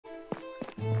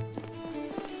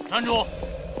站住！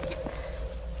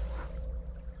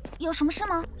有什么事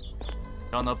吗？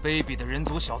让那卑鄙的人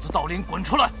族小子道陵滚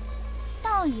出来！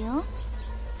道陵？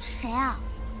谁啊？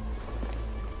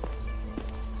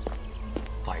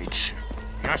白痴，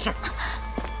没碍事。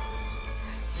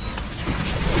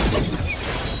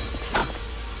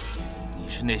你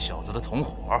是那小子的同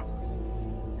伙？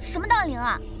什么道陵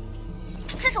啊？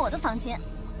这是我的房间，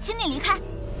请你离开。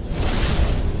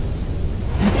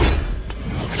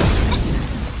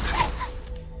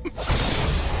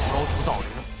交出道陵，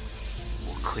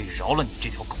我可以饶了你这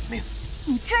条狗命。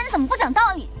你这人怎么不讲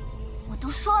道理？我都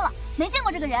说了，没见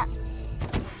过这个人。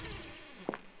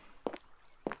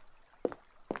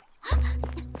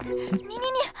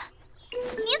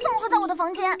你怎么会在我的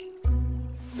房间？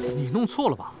你弄错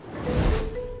了吧？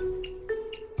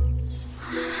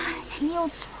你又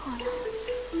错了。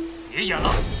别演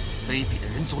了，卑鄙的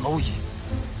人族蝼蚁，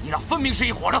你俩分明是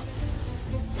一伙的。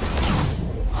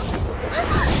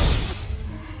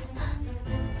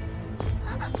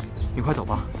你快走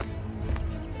吧，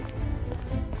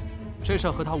这事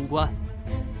儿和他无关。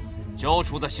交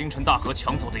出在星辰大河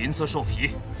抢走的银色兽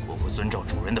皮，我会遵照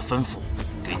主人的吩咐，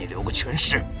给你留个全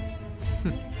尸。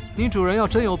哼，你主人要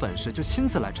真有本事，就亲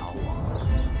自来找我，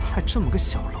还这么个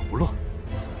小喽啰。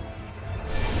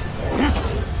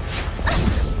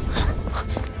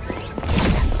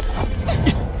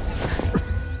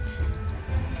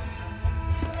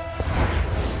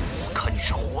我看你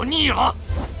是活腻了。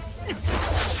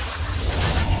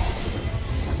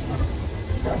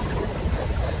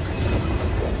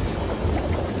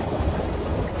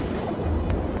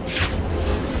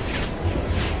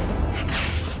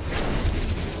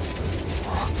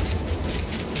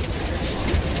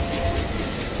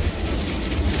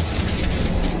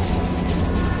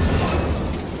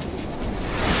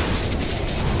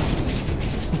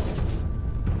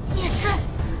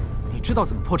知道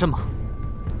怎么破阵吗？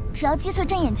只要击碎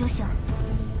阵眼就行，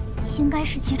应该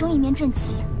是其中一面阵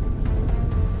旗。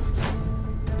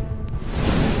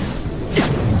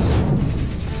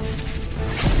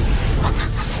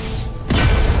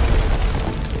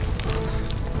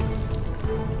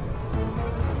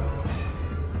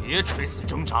别垂死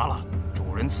挣扎了，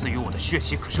主人赐予我的血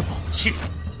气可是宝器，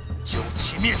救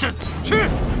其灭阵，去！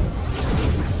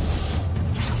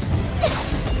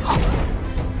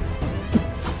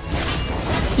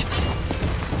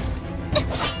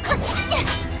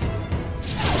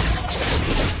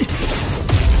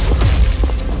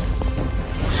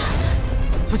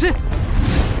小心！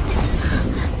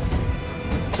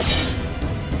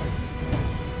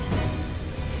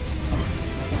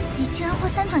你竟然会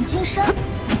三转金身！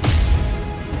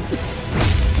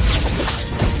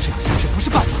这样下去不是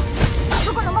办法。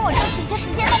如果能帮我争取一些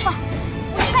时间的话，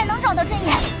我应该能找到阵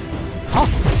眼。好。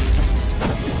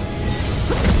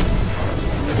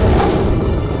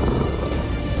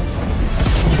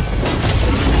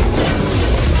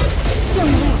剑无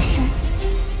我身，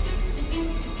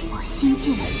我心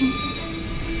见心，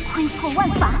窥破万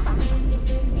法。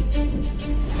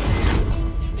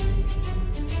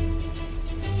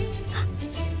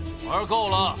玩够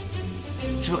了，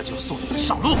这就送你们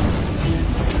上路。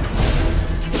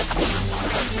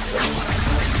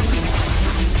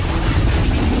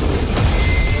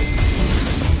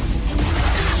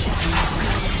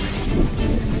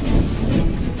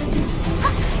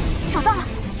找到了！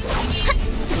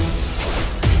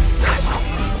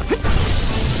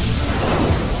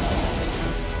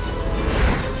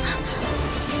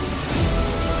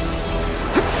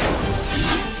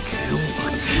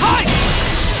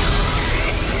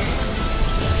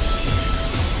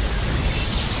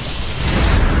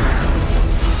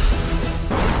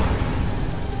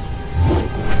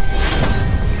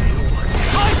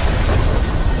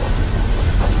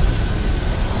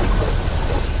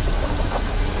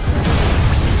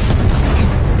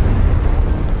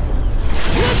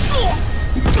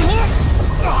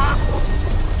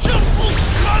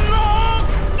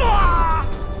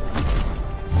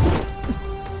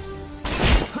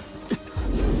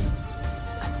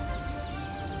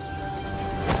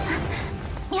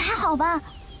好吧，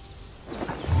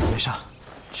没事，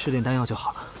吃点丹药就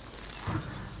好了。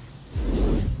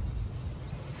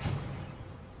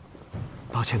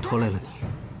抱歉拖累了你，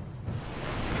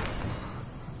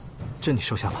这你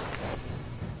收下吧。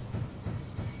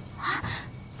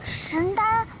神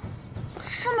丹，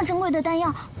这么珍贵的丹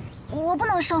药，我不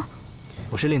能收。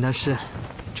我是炼丹师，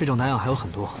这种丹药还有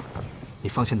很多，你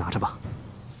放心拿着吧。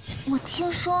我听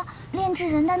说炼制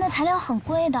人丹的材料很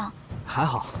贵的。还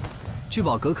好，聚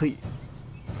宝阁可以。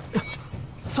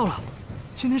糟了，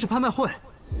今天是拍卖会，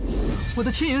我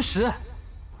的天银石。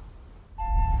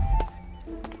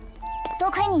多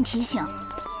亏你提醒，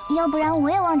要不然我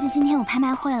也忘记今天有拍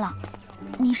卖会了。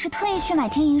你是特意去买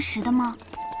天银石的吗？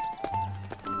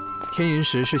天银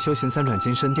石是修行3转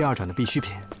金身第2转的必需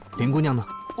品。林姑娘呢？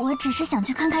我只是想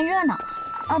去看看热闹。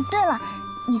哦，对了，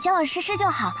你叫我诗诗就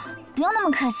好，不用那么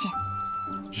客气。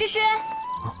诗诗。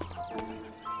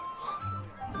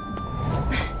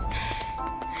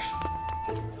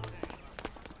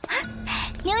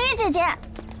凌玉姐姐，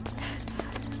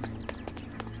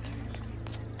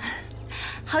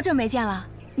好久没见了，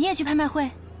你也去拍卖会？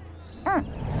嗯，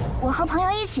我和朋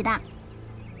友一起的。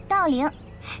道陵，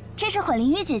这是火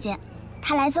灵玉姐姐，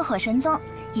她来自火神宗，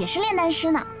也是炼丹师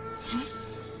呢。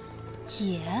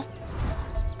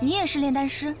你也是炼丹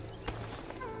师？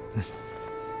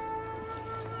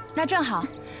那正好，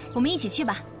我们一起去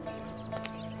吧。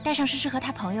带上诗诗和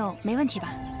她朋友，没问题吧？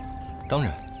当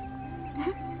然。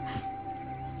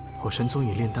火神宗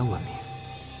以炼丹闻名，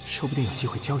说不定有机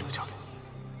会交流交流。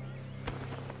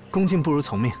恭敬不如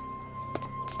从命。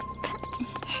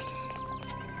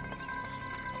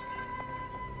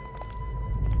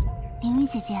凌玉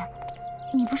姐姐，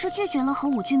你不是拒绝了和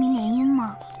武居民联姻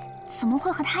吗？怎么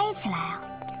会和他一起来啊？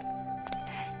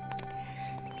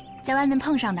在外面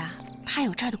碰上的，他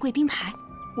有这儿的贵宾牌，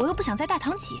我又不想在大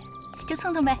堂挤，就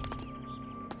蹭蹭呗。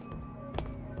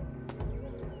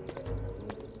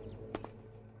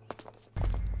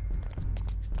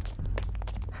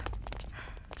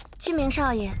居民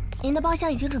少爷，您的包厢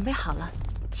已经准备好了，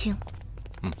请。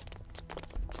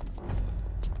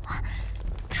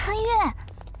春月，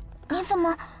你怎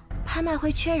么？拍卖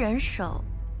会缺人手，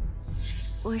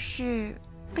我是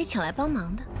被请来帮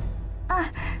忙的。啊。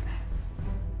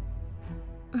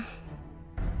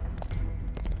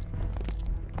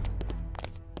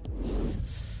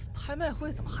拍卖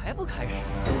会怎么还不开始？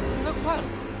应该快了吧？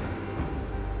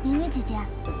明玉姐姐，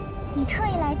你特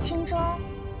意来青州，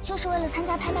就是为了参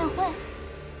加拍卖会？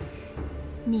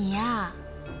你呀，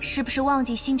是不是忘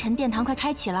记星辰殿堂快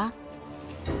开启了？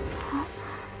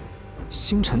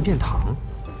星辰殿堂？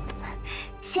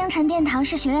星辰殿堂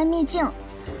是学院秘境，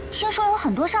听说有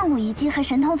很多上古遗迹和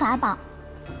神通法宝。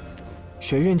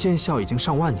学院建校已经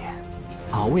上万年，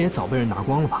宝物也早被人拿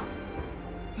光了吧？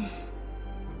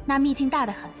那秘境大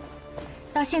得很，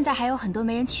到现在还有很多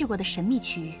没人去过的神秘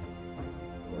区域。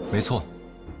没错，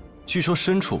据说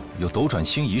深处有斗转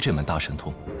星移这门大神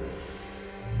通，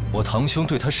我堂兄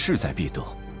对他势在必得。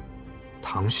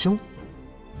堂兄？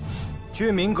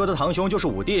君明阁的堂兄就是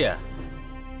武帝。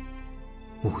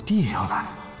武帝也要来？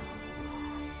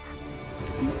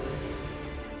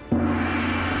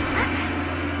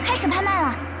开始拍卖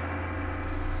了。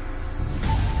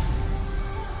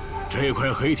这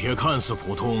块黑铁看似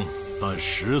普通，但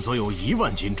实则有1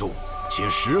万斤重，且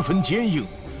十分坚硬，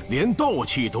连道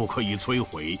器都可以摧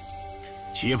毁。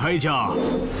起拍价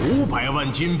500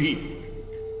万金币。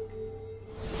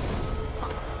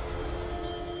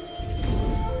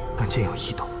但剑有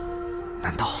异动，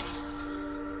难道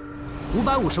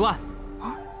550万？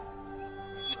啊！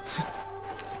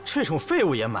这种废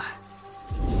物也买？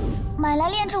买来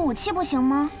炼制武器不行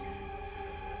吗？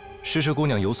诗诗姑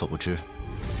娘有所不知，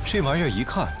这玩意儿一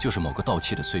看就是某个道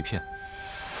器的碎片，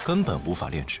根本无法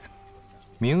炼制，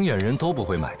明眼人都不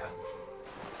会买的。